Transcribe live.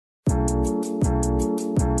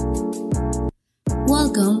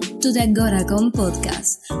Welcome to the Agoracom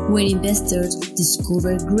podcast, where investors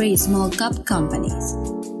discover great small cap companies.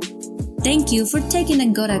 Thank you for taking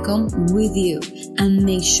Agoracom with you, and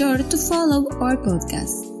make sure to follow our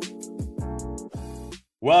podcast.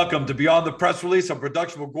 Welcome to Beyond the Press Release, a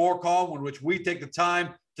production of Agoracom, in which we take the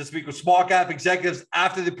time to speak with small cap executives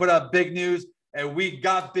after they put out big news. And we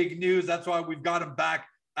got big news. That's why we've got him back.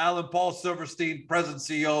 Alan Paul Silverstein, President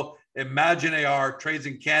CEO, Imagine AR, trades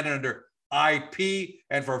in Canada under IP,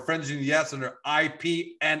 and for our friends in the US under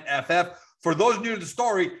IPNFF. For those new to the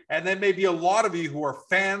story, and then maybe a lot of you who are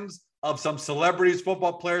fans of some celebrities,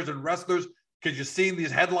 football players, and wrestlers, because you've seen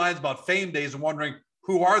these headlines about Fame Days and wondering,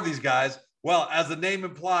 who are these guys? Well, as the name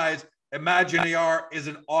implies, Imagine AR is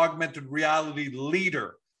an augmented reality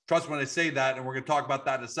leader. Trust when I say that, and we're going to talk about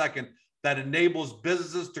that in a second, that enables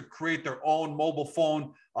businesses to create their own mobile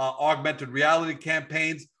phone augmented reality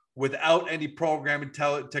campaigns without any programming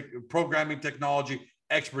technology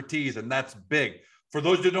expertise, and that's big. For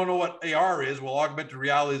those who don't know what AR is, well, augmented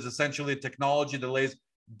reality is essentially a technology that lays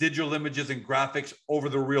digital images and graphics over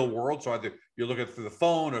the real world. So either you're looking through the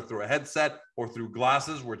phone or through a headset or through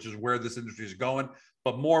glasses, which is where this industry is going.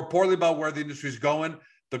 But more importantly about where the industry is going,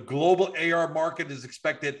 the global AR market is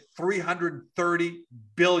expected 330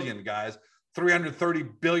 billion, guys, 330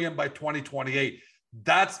 billion by 2028.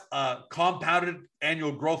 That's a compounded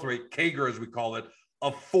annual growth rate, CAGR as we call it,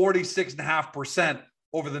 of 46.5%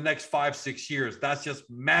 over the next 5-6 years. That's just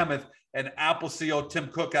mammoth. And Apple CEO Tim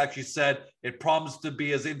Cook actually said it promised to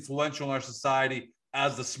be as influential in our society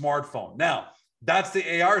as the smartphone. Now, that's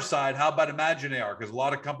the AR side. How about Imagine AR? Because a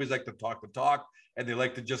lot of companies like to talk the talk, and they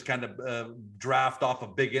like to just kind of draft off a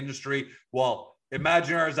big industry. Well,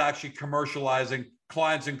 Imagine AR is actually commercializing.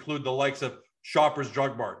 Clients include the likes of Shoppers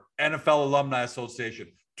Drug Mart, NFL Alumni Association,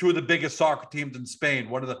 two of the biggest soccer teams in Spain,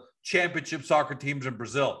 one of the championship soccer teams in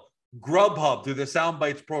Brazil, Grubhub through the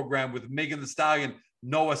Soundbites program with Megan Thee Stallion,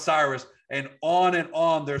 Noah Cyrus, and on and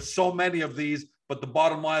on. There's so many of these, but the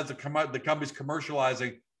bottom line is the company's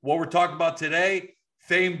commercializing. What we're talking about today,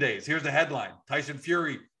 Fame Days. Here's the headline. Tyson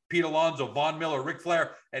Fury, Pete Alonso, Von Miller, Ric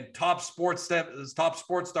Flair, and top sports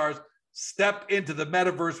stars step into the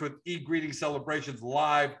metaverse with e-greeting celebrations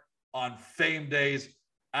live on Fame Days.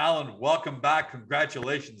 Alan, welcome back.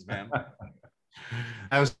 Congratulations, man.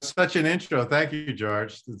 That was such an intro. Thank you,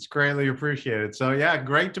 George. It's greatly appreciated. So yeah,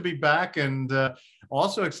 great to be back, and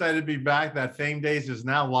also excited to be back. That Fame Days is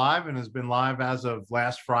now live and has been live as of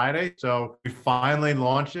last Friday. So we finally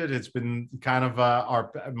launched it. It's been kind of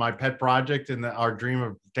my pet project and our dream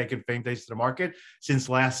of taking Fame Days to the market since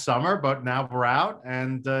last summer, but now we're out,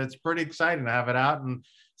 and it's pretty exciting to have it out and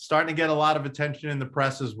starting to get a lot of attention in the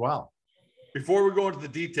press as well. Before we go into the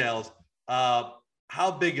details,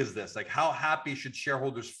 how big is this? Like, how happy should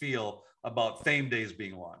shareholders feel about Fame Days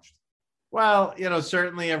being launched? Well,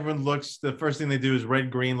 certainly everyone looks, the first thing they do is red,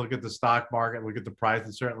 green, look at the stock market, look at the price.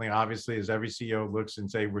 And certainly, obviously, as every CEO looks and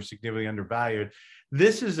say, we're significantly undervalued.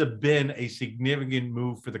 This has been a significant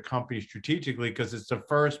move for the company strategically, because it's the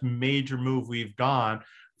first major move we've gone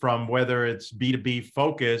from whether it's B2B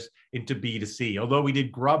focus into B2C. Although we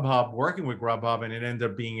did Grubhub, working with Grubhub, and it ended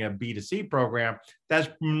up being a B2C program, that's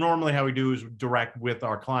normally how we do is direct with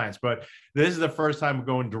our clients. But this is the first time we're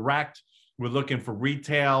going direct. We're looking for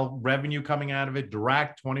retail revenue coming out of it,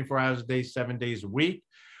 direct, 24 hours a day, 7 days a week.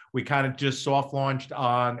 We kind of just soft launched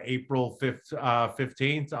on April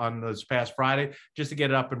 15th on this past Friday, just to get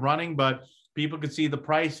it up and running. But people could see the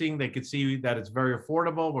pricing. They could see that it's very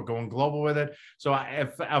affordable. We're going global with it. So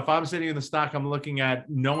if I'm sitting in the stock, I'm looking at,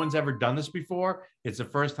 no one's ever done this before. It's the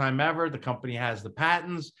first time ever. The company has the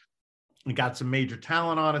patents. We got some major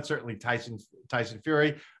talent on it. Certainly Tyson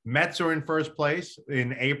Fury. Mets are in first place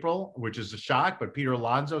in April, which is a shock, but Peter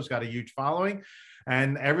Alonso's got a huge following.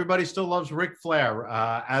 And everybody still loves Ric Flair,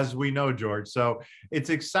 as we know, George. So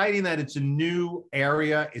it's exciting that it's a new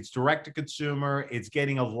area. It's direct to consumer. It's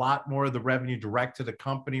getting a lot more of the revenue direct to the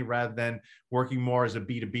company rather than working more as a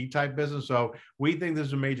B2B type business. So we think this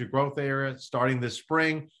is a major growth area starting this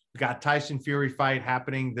spring. We've got Tyson Fury fight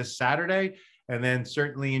happening this Saturday. And then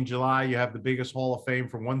certainly in July, you have the biggest Hall of Fame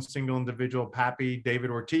for one single individual, Pappy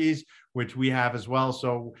David Ortiz, which we have as well.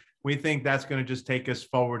 So we think that's going to just take us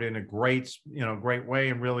forward in a great way,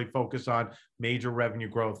 and really focus on major revenue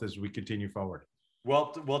growth as we continue forward.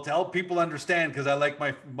 Well, to help people understand, because I like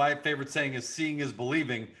my favorite saying is seeing is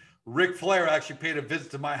believing. Ric Flair actually paid a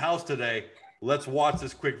visit to my house today. Let's watch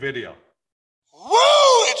this quick video. Woo!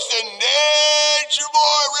 It's the Nature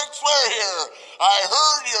Boy Ric Flair here. I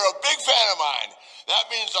heard you're a big fan of mine. That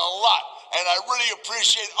means a lot, and I really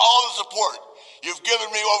appreciate all the support. you've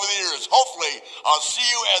given me over the years. Hopefully, I'll see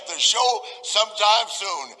you at the show sometime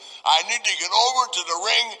soon. I need to get over to the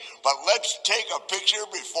ring, but let's take a picture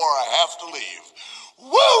before I have to leave.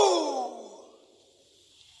 Woo!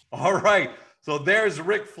 All right. So there's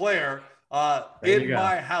Ric Flair in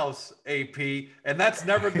my house, AP, and that's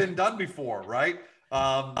never been done before, right?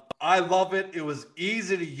 I love it. It was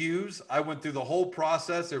easy to use. I went through the whole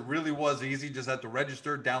process. It really was easy. Just had to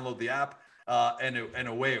register, download the app, and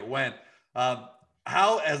away it went.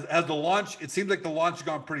 How has the launch? It seems like the launch has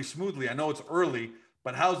gone pretty smoothly. I know it's early,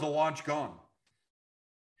 but how's the launch gone?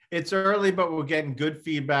 It's early, but we're getting good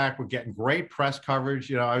feedback. We're getting great press coverage.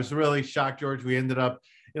 You know, I was really shocked, George. We ended up,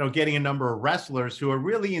 getting a number of wrestlers who are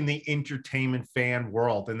really in the entertainment fan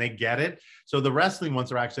world, and they get it. So the wrestling ones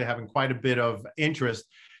are actually having quite a bit of interest.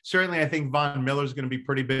 Certainly, I think Von Miller is going to be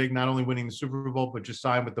pretty big, not only winning the Super Bowl, but just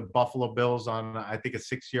signed with the Buffalo Bills on, I think, a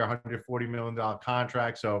 6-year, $140 million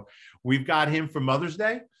contract. So we've got him for Mother's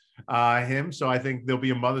Day. So I think there'll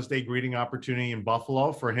be a Mother's Day greeting opportunity in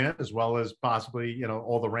Buffalo for him, as well as possibly,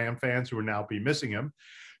 all the Ram fans who will now be missing him.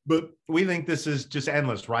 But we think this is just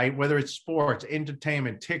endless, right? Whether it's sports,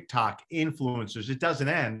 entertainment, TikTok, influencers, it doesn't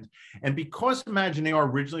end. And because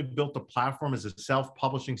Imagineer originally built the platform as a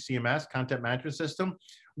self-publishing CMS, content management system,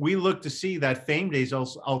 we look to see that Fame Days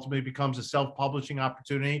ultimately becomes a self-publishing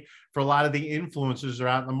opportunity for a lot of the influencers that are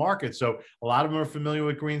out in the market. So a lot of them are familiar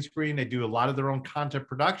with green screen. They do a lot of their own content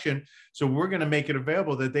production. So we're going to make it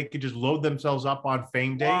available that they could just load themselves up on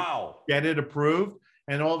Fame Day, get it approved,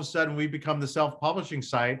 and all of a sudden we become the self-publishing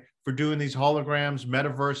site for doing these holograms,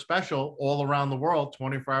 metaverse special all around the world,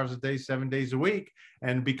 24 hours a day, 7 days a week,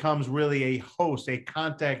 and becomes really a host, a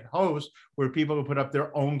content host where people can put up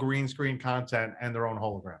their own green screen content and their own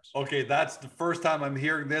holograms. Okay, that's the first time I'm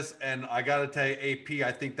hearing this, and I got to tell you, AP,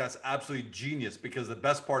 I think that's absolutely genius, because the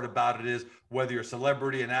best part about it is whether you're a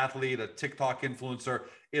celebrity, an athlete, a TikTok influencer,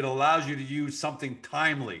 it allows you to use something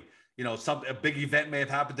timely. A big event may have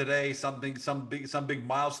happened today, some big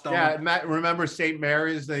milestone. Yeah, Matt, remember St.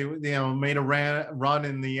 Mary's? They made a run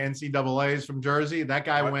in the NCAAs from Jersey. That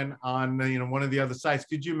guy went on one of the other sites.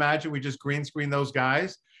 Could you imagine we just green screen those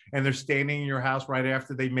guys and they're standing in your house right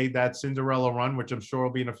after they made that Cinderella run, which I'm sure will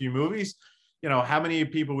be in a few movies? How many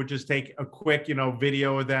people would just take a quick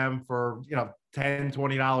video of them for $10,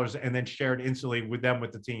 $20 and then share it instantly with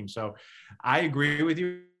the team? So I agree with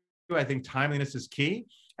you. I think timeliness is key,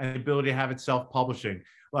 and the ability to have it self-publishing.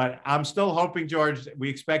 But I'm still hoping, George, we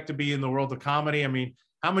expect to be in the world of comedy. I mean,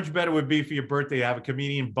 how much better would it be for your birthday to have a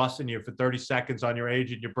comedian busting you for 30 seconds on your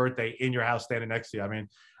age and your birthday in your house standing next to you? I mean,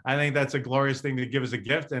 I think that's a glorious thing to give as a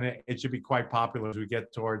gift, and it should be quite popular as we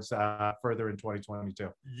get towards further in 2022.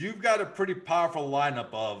 You've got a pretty powerful lineup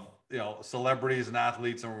of celebrities and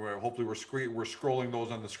athletes, and hopefully we're scrolling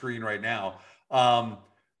those on the screen right now.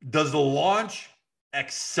 Does the launch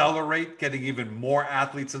accelerate getting even more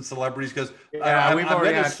athletes and celebrities? Because I'm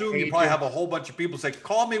going to assume you probably have a whole bunch of people say,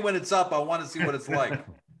 call me when it's up. I want to see what it's like.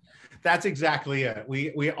 That's exactly it.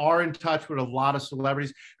 We are in touch with a lot of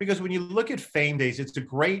celebrities, because when you look at Fame Days, it's a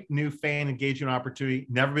great new fan engagement opportunity,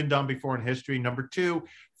 never been done before in history. Number two,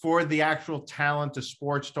 for the actual talent, the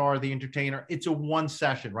sports star, the entertainer, it's a one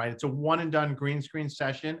session, right? It's a one and done green screen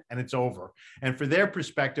session and it's over. And for their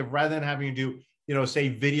perspective, rather than having to do say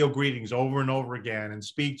video greetings over and over again and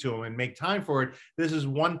speak to them and make time for it, this is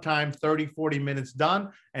one time, 30, 40 minutes done,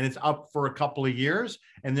 and it's up for a couple of years,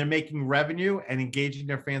 and they're making revenue and engaging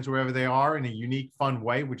their fans wherever they are in a unique, fun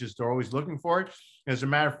way, which is they're always looking for it. As a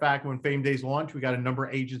matter of fact, when Fame Days launched, we got a number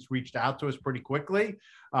of agents reached out to us pretty quickly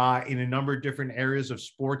in a number of different areas of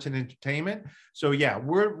sports and entertainment. So yeah,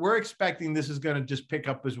 we're expecting this is going to just pick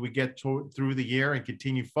up as we get through the year and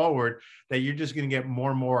continue forward, that you're just going to get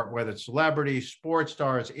more and more, whether it's celebrities, sports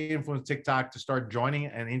stars, influence, TikTok, to start joining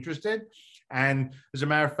and interested. And as a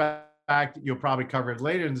matter of fact, you'll probably cover it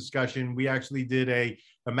later in the discussion. We actually did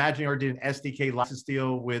Imagineer did an SDK license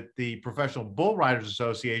deal with the Professional Bull Riders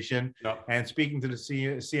Association. Yep. And speaking to the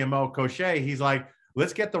CMO, Cochet, he's like,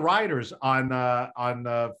 let's get the riders on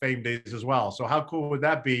Fame Days as well. So how cool would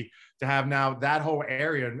that be to have now that whole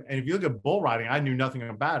area? And if you look at bull riding, I knew nothing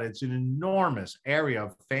about it. It's an enormous area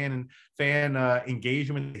of fan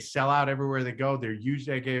engagement. They sell out everywhere they go. They're huge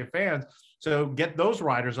dedicated fans. So get those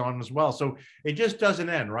riders on as well. So it just doesn't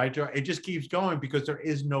end, right? It just keeps going because there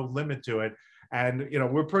is no limit to it. And,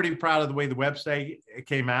 we're pretty proud of the way the website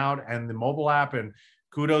came out and the mobile app, and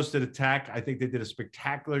kudos to the tech. I think they did a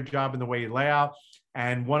spectacular job in the way you lay out.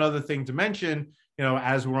 And one other thing to mention,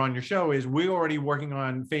 as we're on your show, is we're already working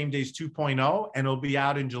on Fame Days 2.0, and it'll be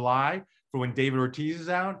out in July for when David Ortiz is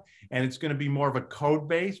out. And it's going to be more of a code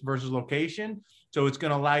base versus location. So it's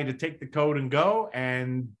going to allow you to take the code and go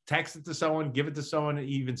and text it to someone, give it to someone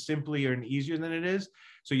even simpler and easier than it is.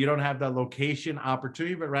 So you don't have that location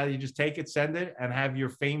opportunity, but rather you just take it, send it, and have your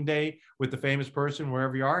fame day with the famous person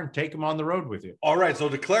wherever you are and take them on the road with you. All right. So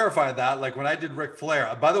to clarify that, like when I did Ric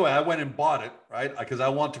Flair, by the way, I went and bought it, right? Because I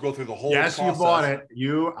want to go through the whole process. You bought it.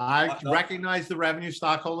 I recognize the revenue,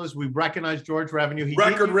 stockholders. We recognize George revenue.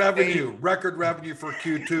 Record revenue for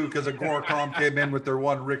Q2 because Agoracom came in with their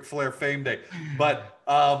one Ric Flair fame day. But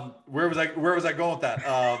where was I going with that?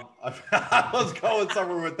 I was going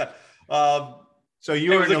somewhere with that. So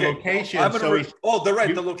you were in the location. They're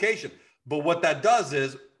right, the location. But what that does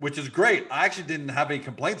is, which is great, I actually didn't have any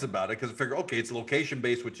complaints about it because I figured, okay, it's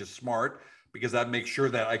location-based, which is smart because that makes sure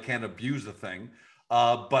that I can't abuse the thing.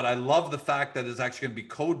 But I love the fact that it's actually going to be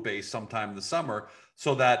code-based sometime in the summer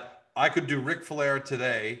so that I could do Ric Flair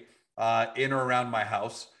today in or around my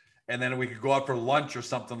house. And then we could go out for lunch or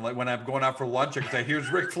something. Like when I'm going out for lunch, I could say,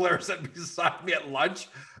 here's Ric Flair sitting beside me at lunch.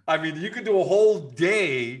 I mean, you could do a whole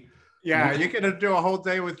day. Yeah, you can do a whole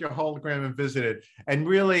day with your hologram and visit it. And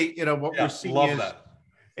really, what we're seeing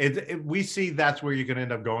we see that's where you're going to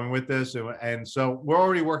end up going with this. And so we're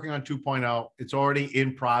already working on 2.0. It's already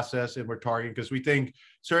in process and we're targeting because we think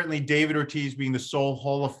certainly David Ortiz being the sole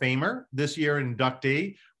Hall of Famer this year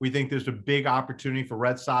inductee, we think there's a big opportunity for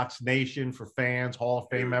Red Sox Nation, for fans, Hall of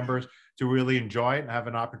Fame members to really enjoy it and have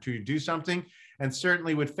an opportunity to do something. And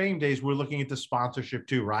certainly with Fame Days, we're looking at the sponsorship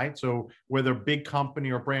too, right? So whether a big company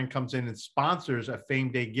or brand comes in and sponsors a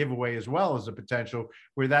Fame Day giveaway as well as a potential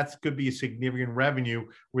where that could be a significant revenue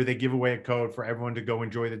where they give away a code for everyone to go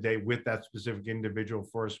enjoy the day with that specific individual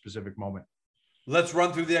for a specific moment. Let's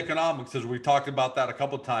run through the economics because we talked about that a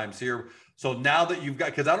couple of times here. So now that you've got,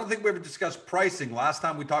 because I don't think we ever discussed pricing. Last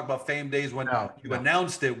time we talked about Fame Days when you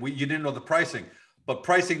announced it, you didn't know the pricing. But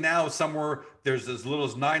pricing now is somewhere, there's as little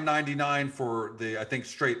as $9.99 for the, I think,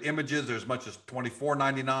 straight images. There's as much as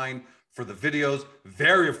 $24.99 for the videos.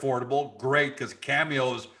 Very affordable. Great, because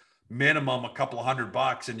Cameo's minimum a couple of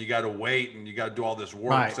 $100 and you got to wait and you got to do all this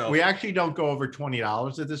work. Right. So we actually don't go over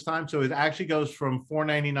 $20 at this time. So it actually goes from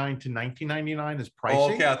 $4.99 to $19.99 as pricing.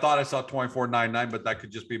 Oh, okay. I thought I saw $24.99, but that could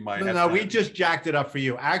just be my No, we just jacked it up for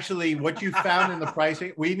you. Actually, what you found in the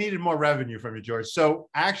pricing, we needed more revenue from you, George. So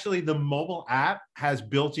actually the mobile app has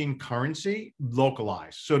built-in currency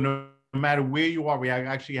localized. So no matter where you are, we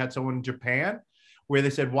actually had someone in Japan where they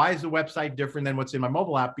said, why is the website different than what's in my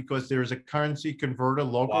mobile app? Because there's a currency converter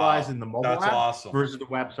localized in the mobile app versus the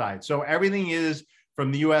website. So everything is from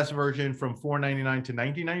the US version from $4.99 to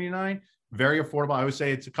 $19.99. Very affordable. I would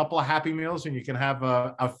say it's a couple of Happy Meals and you can have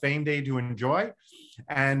a Fame Day to enjoy.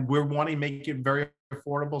 And we're wanting to make it very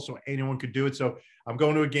affordable so anyone could do it. So I'm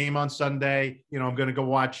going to a game on Sunday. I'm going to go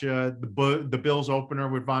watch the Bills opener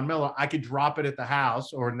with Von Miller. I could drop it at the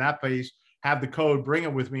house or in that case, have the code, bring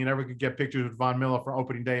it with me, and never could get pictures with Von Miller for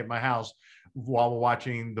opening day at my house while we're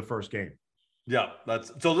watching the first game. Yeah,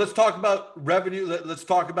 so let's talk about revenue. Let's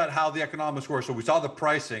talk about how the economics work. So we saw the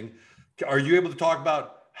pricing. Are you able to talk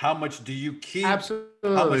about how much do you keep?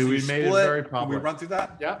 Absolutely. We made it very public. Can we run through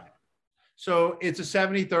that? Yeah. So it's a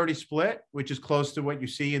 70-30 split, which is close to what you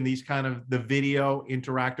see in these kind of the video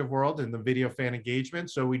interactive world and the video fan engagement.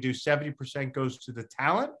 So we do 70% goes to the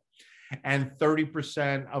talent, and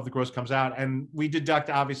 30% of the gross comes out. And we deduct,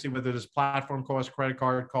 obviously, whether there's platform costs, credit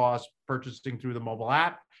card costs, purchasing through the mobile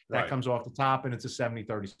app, that comes off the top, and it's a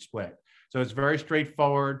 70-30 split. So it's very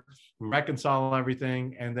straightforward. We reconcile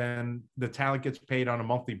everything, and then the talent gets paid on a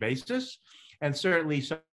monthly basis. And certainly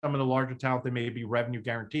some of the larger talent, they may be revenue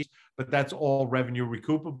guarantees, but that's all revenue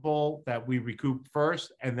recoupable that we recoup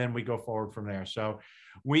first, and then we go forward from there. So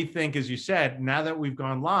we think, as you said, now that we've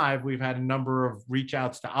gone live, we've had a number of reach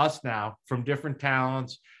outs to us now from different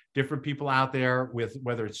talents, different people out there with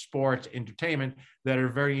whether it's sports, entertainment, that are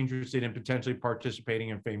very interested in potentially participating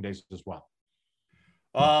in Fame Days as well.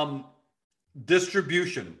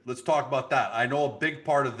 Distribution. Let's talk about that. I know a big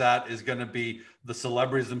part of that is going to be the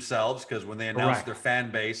celebrities themselves because when they announce their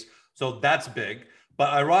fan base, so that's big.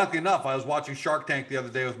 But ironically enough, I was watching Shark Tank the other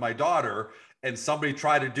day with my daughter, and somebody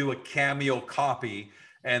tried to do a Cameo copy,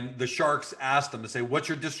 and the Sharks asked them to say, "What's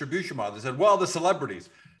your distribution model?" They said, "Well, the celebrities."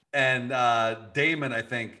 And Damon, I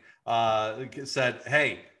think, said,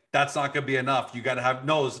 "Hey, that's not going to be enough. You got to have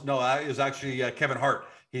it was actually Kevin Hart.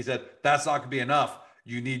 He said that's not going to be enough.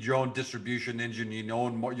 You need your own distribution engine, your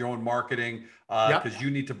own marketing, because you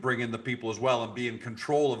need to bring in the people as well and be in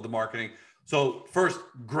control of the marketing." So first,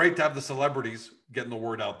 great to have the celebrities getting the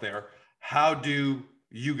word out there. How do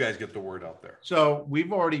you guys get the word out there? So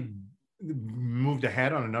we've already moved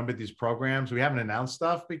ahead on a number of these programs. We haven't announced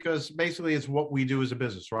stuff because basically it's what we do as a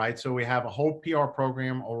business, right? So we have a whole PR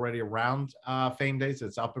program already around Fame Days.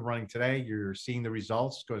 It's up and running today. You're seeing the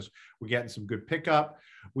results because we're getting some good pickup.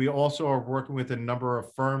 We also are working with a number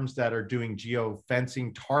of firms that are doing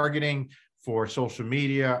geofencing targeting for social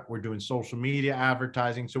media. We're doing social media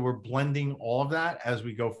advertising. So we're blending all of that as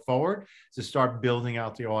we go forward to start building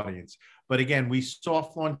out the audience. But again, we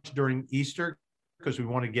soft launched during Easter because we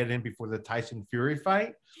want to get in before the Tyson Fury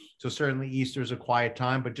fight. So certainly Easter is a quiet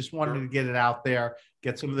time, but just wanted to get it out there,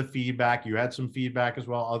 get some of the feedback. You had some feedback as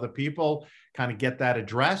well. Other people kind of get that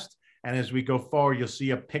addressed. And as we go forward, you'll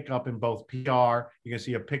see a pickup in both PR. You're going to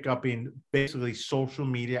see a pickup in basically social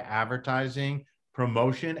media advertising,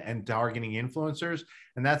 promotion, and targeting influencers.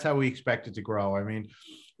 And that's how we expect it to grow. I mean,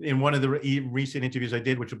 in one of the recent interviews I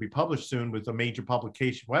did, which will be published soon with a major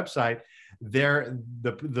publication website,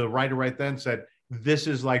 the writer right then said, this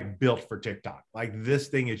is like built for TikTok. Like this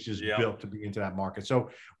thing is just built to be into that market. So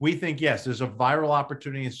we think, yes, there's a viral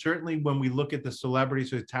opportunity. And certainly when we look at the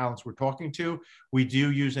celebrities or the talents we're talking to, we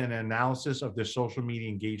do use an analysis of their social media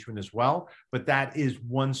engagement as well. But that is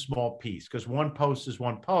one small piece because one post is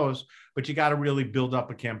one post, but you got to really build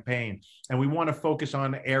up a campaign. And we want to focus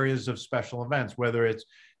on areas of special events, whether it's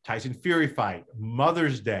Tyson Fury fight,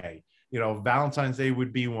 Mother's Day, Valentine's Day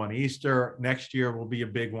would be one. Easter next year will be a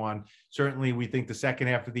big one. Certainly, we think the second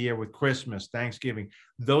half of the year with Christmas, Thanksgiving,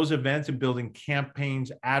 those events and building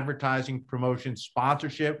campaigns, advertising, promotion,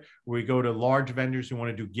 sponsorship, where we go to large vendors who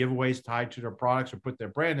want to do giveaways tied to their products or put their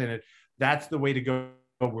brand in it. That's the way to go,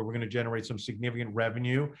 where we're going to generate some significant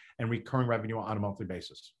revenue and recurring revenue on a monthly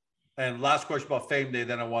basis. And last question about Fame Day,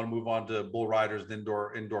 then I want to move on to bull riders and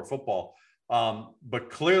indoor football. But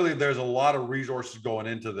clearly there's a lot of resources going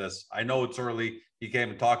into this. I know it's early. You can't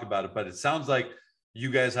even talk about it, but it sounds like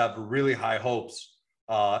you guys have really high hopes,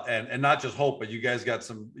 and not just hope, but you guys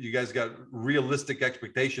got realistic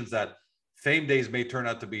expectations that Fame Days may turn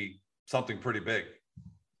out to be something pretty big.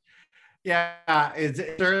 Yeah, it's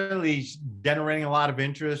certainly generating a lot of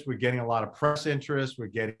interest. We're getting a lot of press interest. We're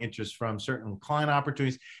getting interest from certain client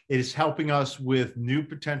opportunities. It is helping us with new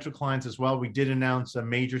potential clients as well. We did announce a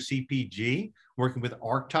major CPG working with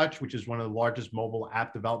ArcTouch, which is one of the largest mobile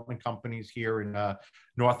app development companies here in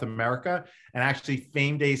North America. And actually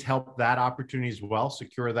Fame Days helped that opportunity as well,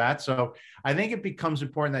 secure that. So I think it becomes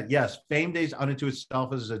important that, yes, Fame Days unto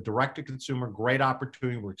itself is a direct-to-consumer, great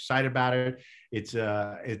opportunity. We're excited about it. It's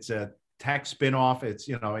a tech spinoff. It's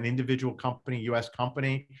an individual company, U.S.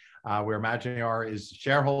 company, where Imaginary is a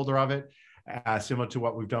shareholder of it, similar to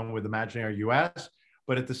what we've done with Imaginary US.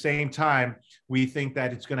 But at the same time, we think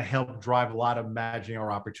that it's going to help drive a lot of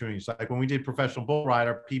Imaginary opportunities. Like when we did Professional Bull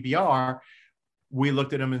Rider, PBR, we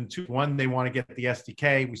looked at them in two. One, they want to get the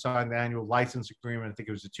SDK. We signed the annual license agreement. I think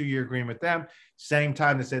it was a 2-year agreement with them. Same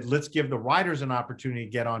time, they said, let's give the riders an opportunity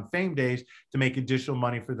to get on Fame Days to make additional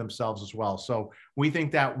money for themselves as well. So we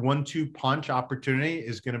think that 1-2 punch opportunity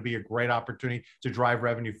is going to be a great opportunity to drive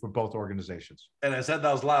revenue for both organizations. And I said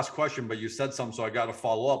that was the last question, but you said something, so I got to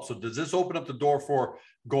follow up. So does this open up the door for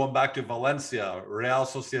going back to Valencia, Real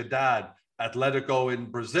Sociedad, Atletico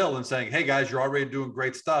in Brazil, and saying, hey, guys, you're already doing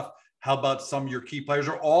great stuff. How about some of your key players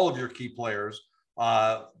or all of your key players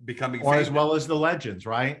becoming famous? As well as the legends,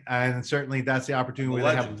 right? And certainly that's the opportunity where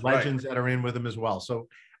they have legends that are in with them as well. So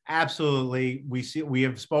absolutely, we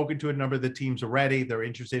have spoken to a number of the teams already. They're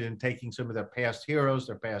interested in taking some of their past heroes,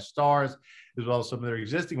 their past stars, as well as some of their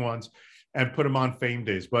existing ones, and put them on Fame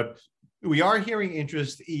Days. But we are hearing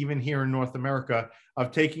interest even here in North America of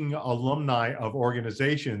taking alumni of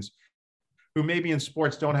organizations who maybe in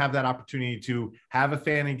sports don't have that opportunity to have a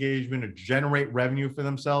fan engagement or generate revenue for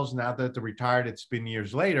themselves. Now that they're retired, it's been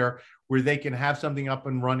years later, where they can have something up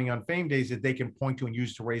and running on Fame Days that they can point to and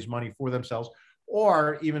use to raise money for themselves,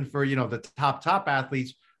 or even for, the top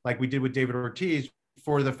athletes, like we did with David Ortiz,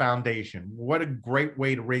 for the foundation. What a great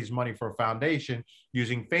way to raise money for a foundation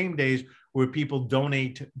using Fame Days, where people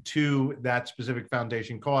donate to that specific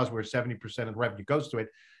foundation cause, where 70% of the revenue goes to it.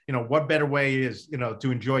 What better way is,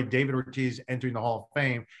 to enjoy David Ortiz entering the Hall of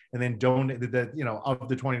Fame and then donate of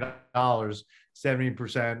the $20,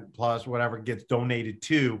 70% plus whatever gets donated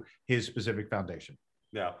to his specific foundation.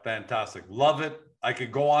 Yeah, fantastic. Love it. I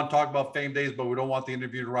could go on talk about Fame Days, but we don't want the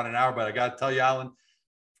interview to run an hour. But I got to tell you, Alan,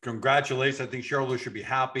 congratulations. I think shareholders should be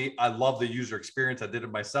happy. I love the user experience. I did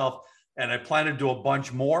it myself, and I plan to do a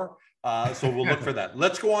bunch more. So we'll look for that.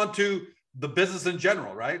 Let's go on to the business in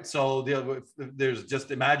general, right? So there's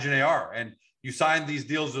just Imaginary, and you signed these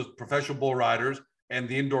deals with Professional Bull Riders and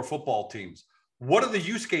the indoor football teams. What are the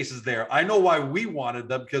use cases there? I know why we wanted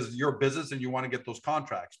them, because you're a business and you want to get those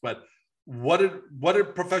contracts, but what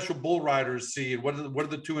did professional bull riders see, and what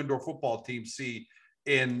did the two indoor football teams see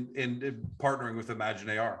in partnering with Imagine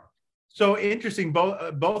AR? So interesting.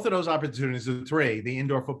 Both of those opportunities, the three, the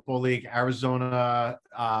Indoor Football League, Arizona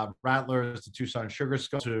Rattlers, the Tucson Sugar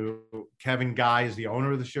Skulls. So Kevin Guy is the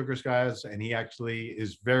owner of the Sugar Skulls, and he actually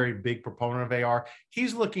is very big proponent of AR.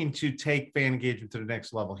 He's looking to take fan engagement to the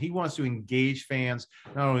next level. He wants to engage fans,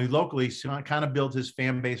 not only locally, so kind of build his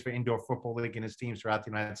fan base for Indoor Football League and his teams throughout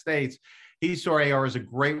the United States. He saw AR as a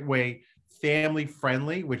great way, family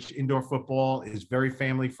friendly, which indoor football is very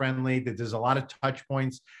family friendly. There's a lot of touch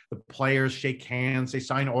points. The players shake hands, they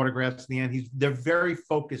sign autographs at the end. They're very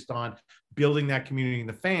focused on building that community and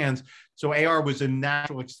the fans. So AR was a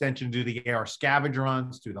natural extension to the AR scavenger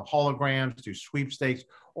hunts, to the holograms, to sweepstakes,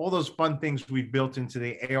 all those fun things we built into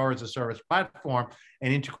the AR as a service platform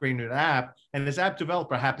and integrating into the app. And this app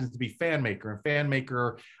developer happens to be FanMaker. And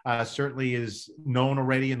FanMaker certainly is known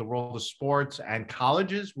already in the world of sports and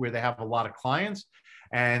colleges where they have a lot of clients.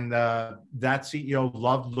 And that CEO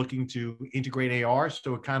loved looking to integrate AR.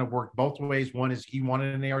 So it kind of worked both ways. One is he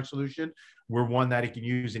wanted an AR solution. We're one that he can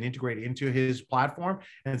use and integrate into his platform,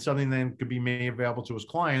 and something then could be made available to his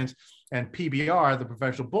clients. And PBR, the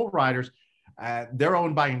professional bull riders, they're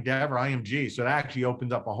owned by Endeavor, IMG. So that actually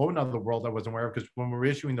opened up a whole nother world I wasn't aware of, because when we were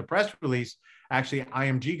issuing the press release, actually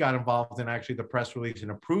IMG got involved in actually the press release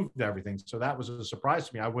and approved everything. So that was a surprise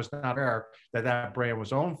to me. I was not aware that that brand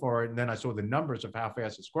was owned for it. And then I saw the numbers of how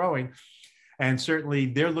fast it's growing. And certainly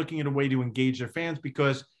they're looking at a way to engage their fans,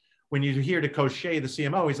 because when you hear the Cochet, the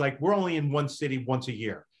CMO, he's like, we're only in one city once a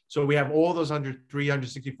year. So we have all those under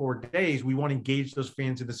 364 days. We want to engage those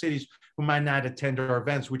fans in the cities who might not attend our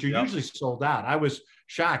events, which are usually sold out. I was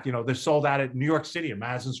shocked. They're sold out at New York City, at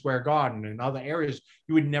Madison Square Garden, and other areas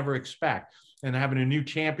you would never expect. And having a new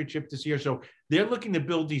championship this year. So they're looking to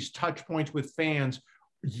build these touch points with fans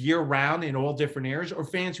year round in all different areas, or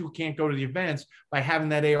fans who can't go to the events, by having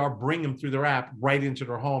that AR bring them through their app right into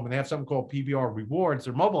their home. And they have something called PBR Rewards,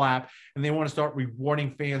 their mobile app, and they want to start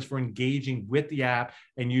rewarding fans for engaging with the app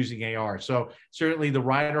and using AR. So certainly the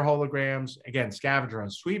rider holograms, again, scavenger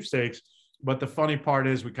on sweepstakes. But the funny part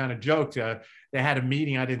is, we kind of joked, they had a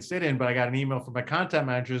meeting I didn't sit in, but I got an email from my content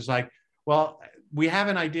manager. It's like, well, we have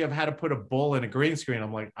an idea of how to put a bull in a green screen.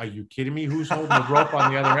 I'm like, are you kidding me? Who's holding the rope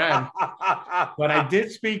on the other end? But I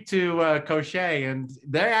did speak to Cochet, and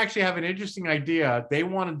they actually have an interesting idea. They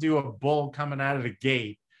want to do a bull coming out of the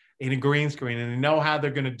gate in a green screen, and they know how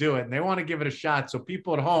they're going to do it. And they want to give it a shot so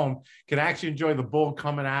people at home can actually enjoy the bull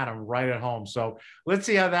coming at them right at home. So let's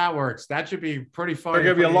see how that works. That should be pretty fun. There are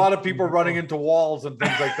going to be a lot of people running into walls and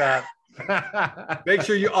things like that. Make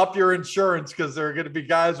sure you up your insurance, because there are going to be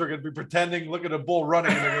guys who are going to be pretending, look at a bull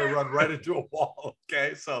running, and they're going to run right into a wall.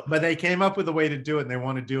 Okay, so but they came up with a way to do it, and they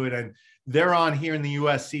want to do it, and they're on here in the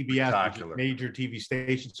U.S. CBS, major TV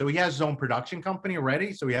station. So he has his own production company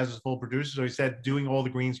already. So he has his full producer. So he said doing all the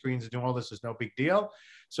green screens and doing all this is no big deal.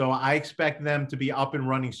 So I expect them to be up and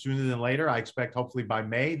running sooner than later. I expect hopefully by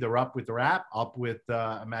May, they're up with their app, up with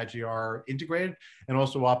Imagine AR integrated, and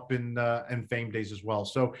also up in Fame Days as well.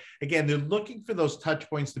 So again, they're looking for those touch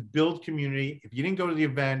points to build community. If you didn't go to the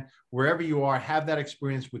event, wherever you are, have that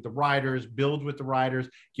experience with the riders, build with the riders,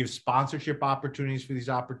 give sponsorship opportunities for these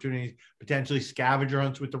opportunities, potentially scavenger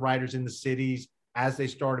hunts with the riders in the cities as they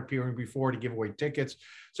start appearing before to give away tickets.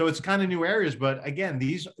 So it's kind of new areas, but again,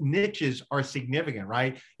 these niches are significant,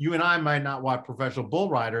 right? You and I might not watch professional bull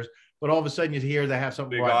riders, but all of a sudden you hear they have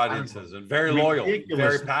something big audiences and very loyal,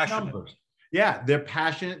 very passionate. Numbers. Yeah, they're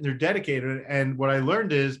passionate and they're dedicated. And what I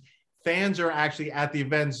learned is fans are actually at the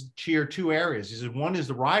events cheer two areas. He said, one is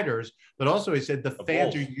the riders, but also he said the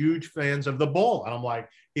fans bulls are huge fans of the bull. And I'm like,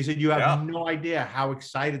 he said, you have no idea how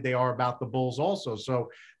excited they are about the bulls also. So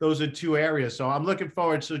those are two areas. So I'm looking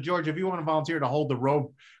forward. So George, if you want to volunteer to hold the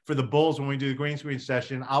rope for the bulls when we do the green screen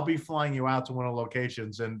session, I'll be flying you out to one of the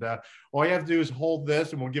locations. And all you have to do is hold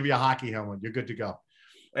this and we'll give you a hockey helmet. You're good to go.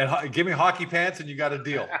 And give me hockey pants and you got a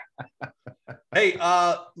deal. Hey,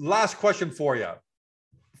 last question for you.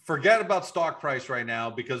 Forget about stock price right now,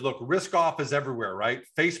 because look, risk off is everywhere, right?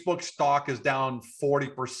 Facebook stock is down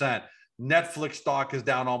 40%. Netflix stock is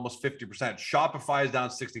down almost 50%. Shopify is down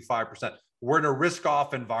 65%. We're in a risk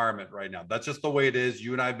off environment right now. That's just the way it is.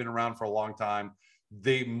 You and I have been around for a long time.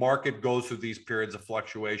 The market goes through these periods of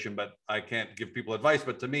fluctuation, but I can't give people advice.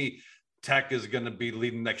 But to me, tech is going to be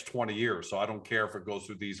leading the next 20 years. So I don't care if it goes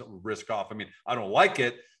through these risk off. I mean, I don't like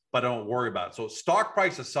it, but I don't worry about it. So stock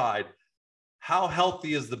price aside, how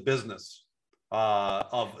healthy is the business?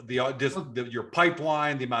 your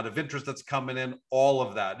pipeline, the amount of interest that's coming in, all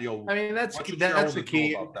of that. I mean, that's the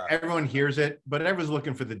key. Everyone hears it, but everyone's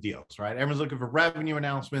looking for the deals, right? Everyone's looking for revenue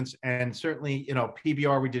announcements, and certainly,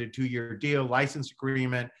 PBR, we did a 2-year deal, license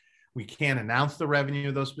agreement. We can't announce the revenue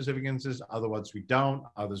of those specific instances. Other ones we don't,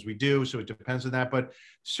 others we do. So it depends on that. But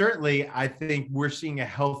certainly, I think we're seeing a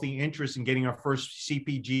healthy interest in getting our first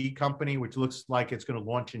CPG company, which looks like it's going to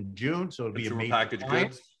launch in June. So it'll be a major packaged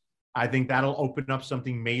goods. I think that'll open up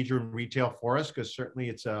something major in retail for us, because certainly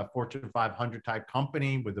it's a Fortune 500 type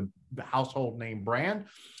company with a household name brand.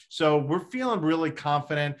 So we're feeling really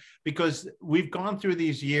confident, because we've gone through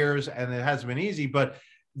these years and it hasn't been easy, but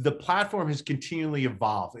the platform has continually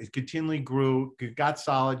evolved. It continually grew, it got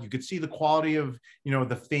solid. You could see the quality of,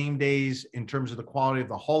 the Fame Days in terms of the quality of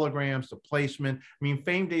the holograms, the placement. I mean,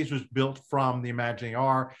 Fame Days was built from the Imaginary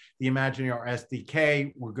R, the Imaginary R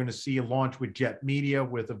SDK. We're going to see a launch with Jet Media,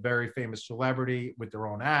 with a very famous celebrity with their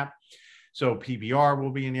own app. So PBR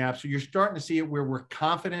will be in the app. So you're starting to see it where we're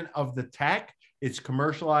confident of the tech. It's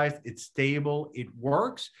commercialized, it's stable, it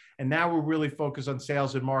works. And now we're really focused on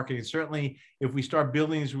sales and marketing. Certainly, if we start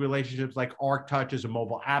building these relationships like ArcTouch as a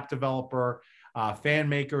mobile app developer,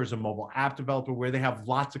 FanMaker as a mobile app developer, where they have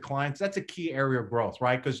lots of clients, that's a key area of growth,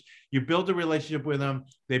 right? Because you build a relationship with them,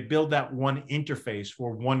 they build that one interface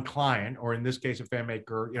for one client, or in this case, a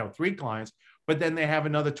FanMaker, 3 clients, but then they have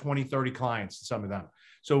another 20, 30 clients, some of them.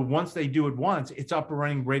 So once they do it once, it's up and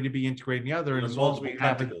running, ready to be integrated in the other. And as long as we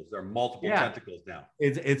have tentacles, there are multiple tentacles now.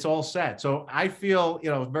 It's all set. So I feel,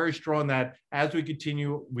 very strong that as we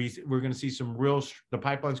continue, we're going to see the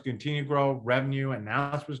pipeline's continue to grow, revenue,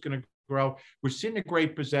 announcements going to grow. We're sitting in a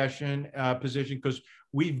great position because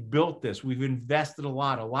we've built this. We've invested a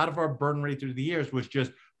lot. A lot of our burn rate through the years was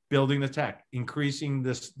just building the tech, increasing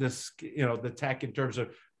the tech in terms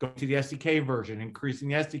of going to the SDK version, increasing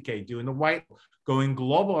the SDK, going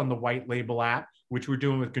global on the white label app, which we're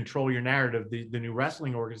doing with Control Your Narrative, the new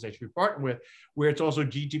wrestling organization we partner with, where it's also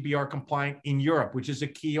GDPR compliant in Europe, which is a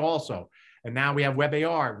key also. And now we have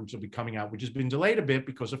WebAR, which will be coming out, which has been delayed a bit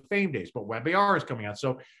because of Fame Days, but WebAR is coming out.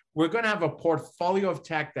 So we're going to have a portfolio of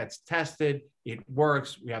tech that's tested. It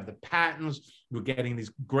works. We have the patents. We're getting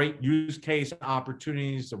these great use case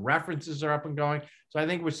opportunities. The references are up and going. So I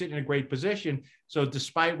think we're sitting in a great position. So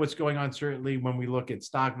despite what's going on, certainly when we look at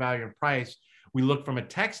stock value and price, we look from a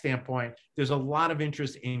tech standpoint, there's a lot of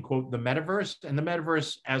interest in, quote, the metaverse. And the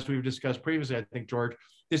metaverse, as we've discussed previously, I think, George,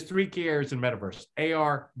 there's 3 key areas in metaverse: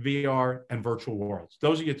 AR, VR, and virtual worlds.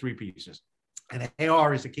 Those are your 3 pieces. And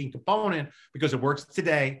AR is a key component because it works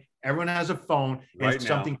today. Everyone has a phone. And it's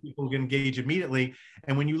something people can engage immediately.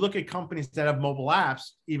 And when you look at companies that have mobile apps,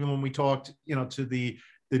 even when we talked, to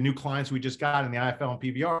the new clients we just got in the IFL and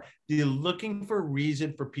PBR, they're looking for a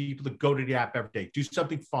reason for people to go to the app every day, do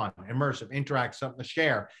something fun, immersive, interact, something to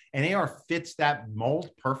share. And AR fits that mold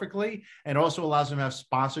perfectly, and also allows them to have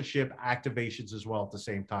sponsorship activations as well at the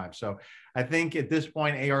same time. So I think at this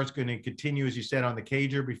point, AR is going to continue, as you said on the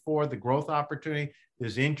Cager before, the growth opportunity.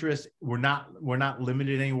 There's interest. We're not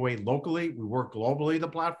limited in any way locally. We work globally, the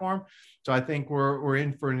platform. So I think we're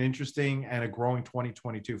in for an interesting and a growing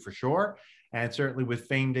 2022 for sure. And certainly with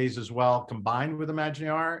Fame Days as well, combined with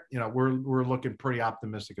Imaginary R, we're looking pretty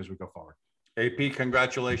optimistic as we go forward. AP,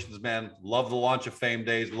 congratulations, man. Love the launch of Fame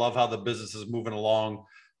Days. Love how the business is moving along.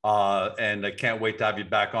 And I can't wait to have you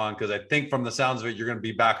back on, because I think from the sounds of it, you're going to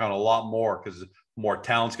be back on a lot more, because more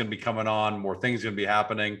talent's going to be coming on, more things going to be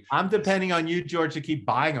happening. I'm depending on you, George, to keep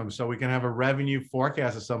buying them so we can have a revenue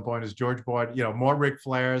forecast at some point as George bought, more Ric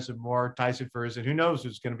Flairs and more Tyson Furries, and who knows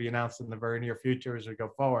who's going to be announced in the very near future as we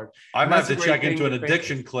go forward. I might have to check into an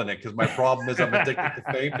addiction clinic, because my problem is I'm addicted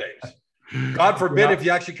to Fame Days. God forbid if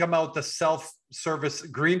you actually come out with the self-service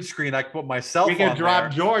green screen, I can put myself on. We can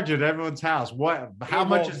drop George at everyone's house. How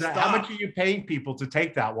much is that? How much are you paying people to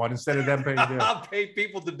take that one instead of them paying you? I'll pay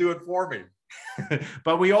people to do it for me.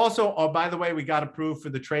 But we also, by the way, we got approved for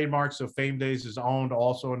the trademark. So Fame Days is owned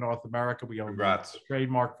also in North America. We own the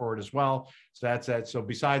trademark for it as well. So that's it. So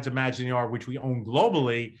besides Imaginary R, which we own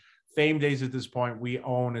globally, Fame Days at this point we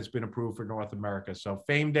own has been approved for North America. So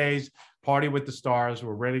Fame Days, party with the stars.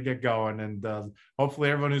 We're ready to get going. And hopefully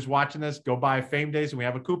everyone who's watching this, go buy Fame Days. And we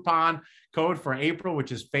have a coupon code for April,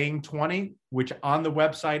 which is FAME20, which on the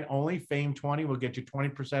website only, FAME20 will get you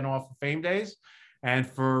 20% off of Fame Days. And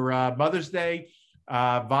for Mother's Day,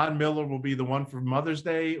 Von Miller will be the one for Mother's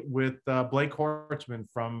Day with Blake Horstman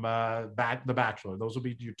from The Bachelor. Those will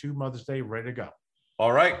be your 2 Mother's Day ready to go.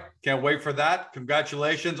 All right. Can't wait for that.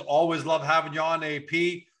 Congratulations. Always love having you on, AP.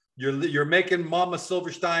 You're making Mama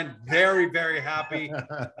Silverstein very, very happy,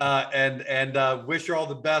 and wish her all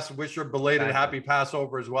the best. Wish her belated happy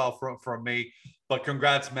Passover as well from me. But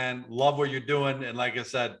congrats, man. Love what you're doing, and like I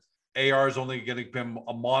said, AR is only going to become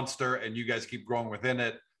a monster, and you guys keep growing within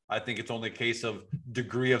it. I think it's only a case of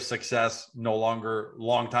degree of success. No longer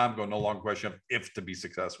long time ago, no longer question of if to be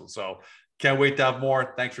successful. So can't wait to have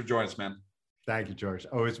more. Thanks for joining us, man. Thank you, George.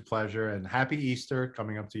 Always a pleasure, and happy Easter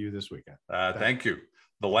coming up to you this weekend. Thank you.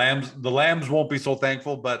 The lambs won't be so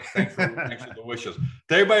thankful, but thanks for the wishes.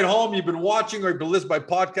 To everybody at home, you've been watching or you've been listening by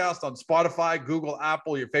podcast on Spotify, Google,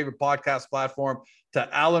 Apple, your favorite podcast platform.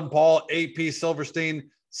 To Alan Paul, AP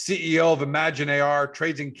Silverstein, CEO of Imagine AR,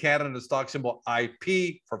 trades in Canada, the stock symbol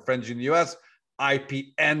IP for friends in the US,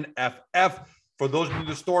 IPNFF. For those new to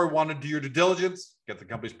the story, want to do your due diligence, get the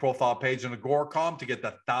company's profile page on Agoracom to get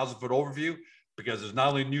that 1,000-foot overview, because there's not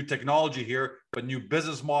only new technology here, but new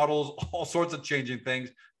business models, all sorts of changing things.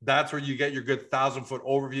 That's where you get your good 1,000-foot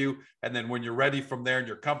overview. And then when you're ready from there and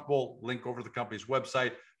you're comfortable, link over to the company's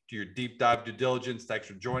website, do your deep dive due diligence. Thanks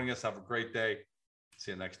for joining us. Have a great day.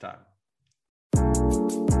 See you next time.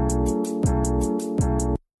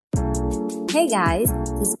 Hey guys,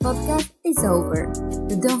 this podcast is over.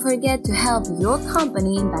 But don't forget to help your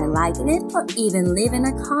company by liking it or even leaving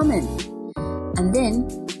a comment. And then,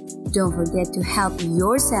 don't forget to help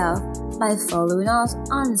yourself by following us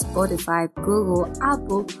on Spotify, Google,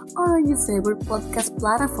 Apple, or on your favorite podcast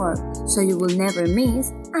platform so you will never miss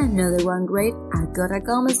another one great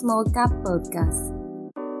Agoracom Small Cap podcast.